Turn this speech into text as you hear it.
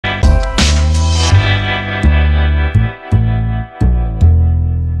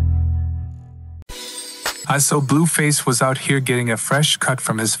I saw Blueface was out here getting a fresh cut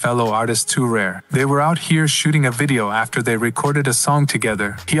from his fellow artist Too Rare. They were out here shooting a video after they recorded a song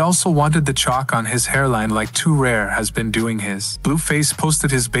together. He also wanted the chalk on his hairline like Too Rare has been doing his. Blueface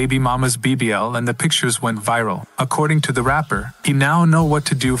posted his baby mama's BBL and the pictures went viral. According to the rapper, he now know what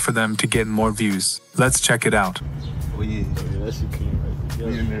to do for them to get more views. Let's check it out. Oh yeah, that shit clean right there.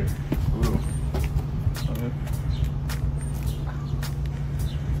 In there. Ooh.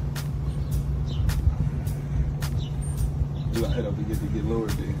 You gotta head up to get lower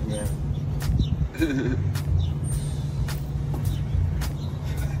there, man.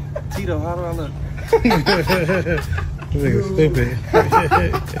 Tito, how do I look? You look stupid.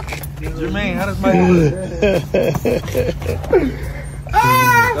 Jermaine, how does my hair look?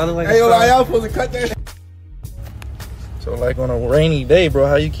 Hey, yo, how y'all supposed to cut that? So like on a rainy day, bro,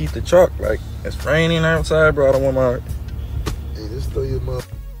 how you keep the chalk? Like it's raining outside, bro. I don't want my Hey, just throw your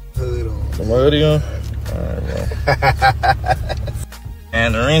hood on. my hoodie on. Alright, bro.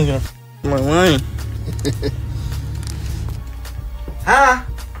 And the rain's gonna my line. Huh?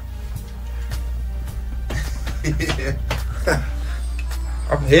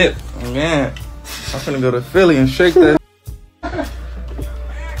 I'm hip, man. I'm finna go to Philly and shake that.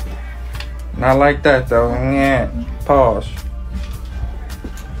 Not like that though. Yeah. Pause.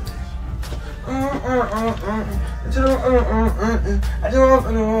 Tell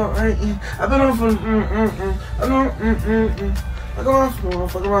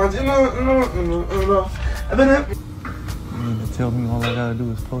me all I gotta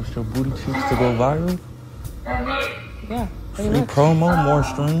do is post your booty cheeks to go viral? Yeah. Free promo, more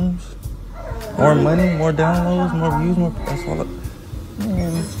streams, more money, more downloads, more views, more. That's all.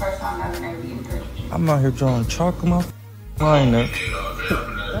 Man, I'm out here drawing chalk on my line up.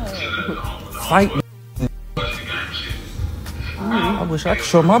 Fight. I wish I could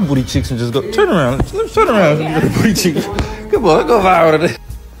show my booty cheeks and just go turn around. Turn around. Yeah. Booty cheeks. Come on, go viral today.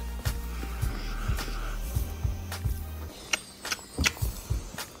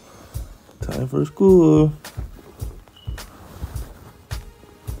 Time for school.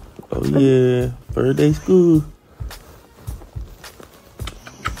 Oh yeah, first day school.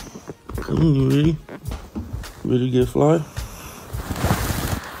 You ready? Ready to get fly?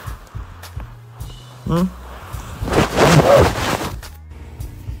 Huh?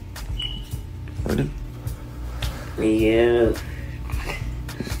 Ready? Yeah.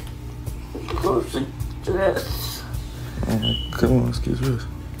 Close to this. Come on, let's get this.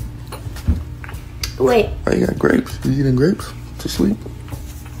 Wait. Oh, you got grapes? You eating grapes to sleep?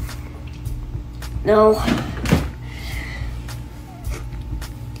 No.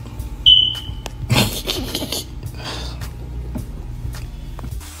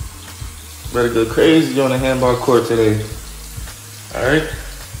 Better go crazy on the handball court today. All right?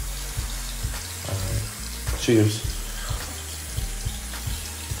 All right. Cheers.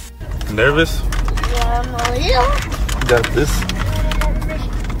 Nervous? Yeah, I'm a little. You got this.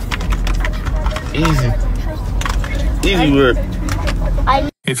 Easy. Easy work.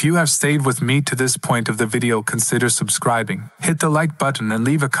 If you have stayed with me to this point of the video, consider subscribing. Hit the like button and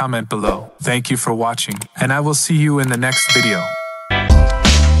leave a comment below. Thank you for watching, and I will see you in the next video.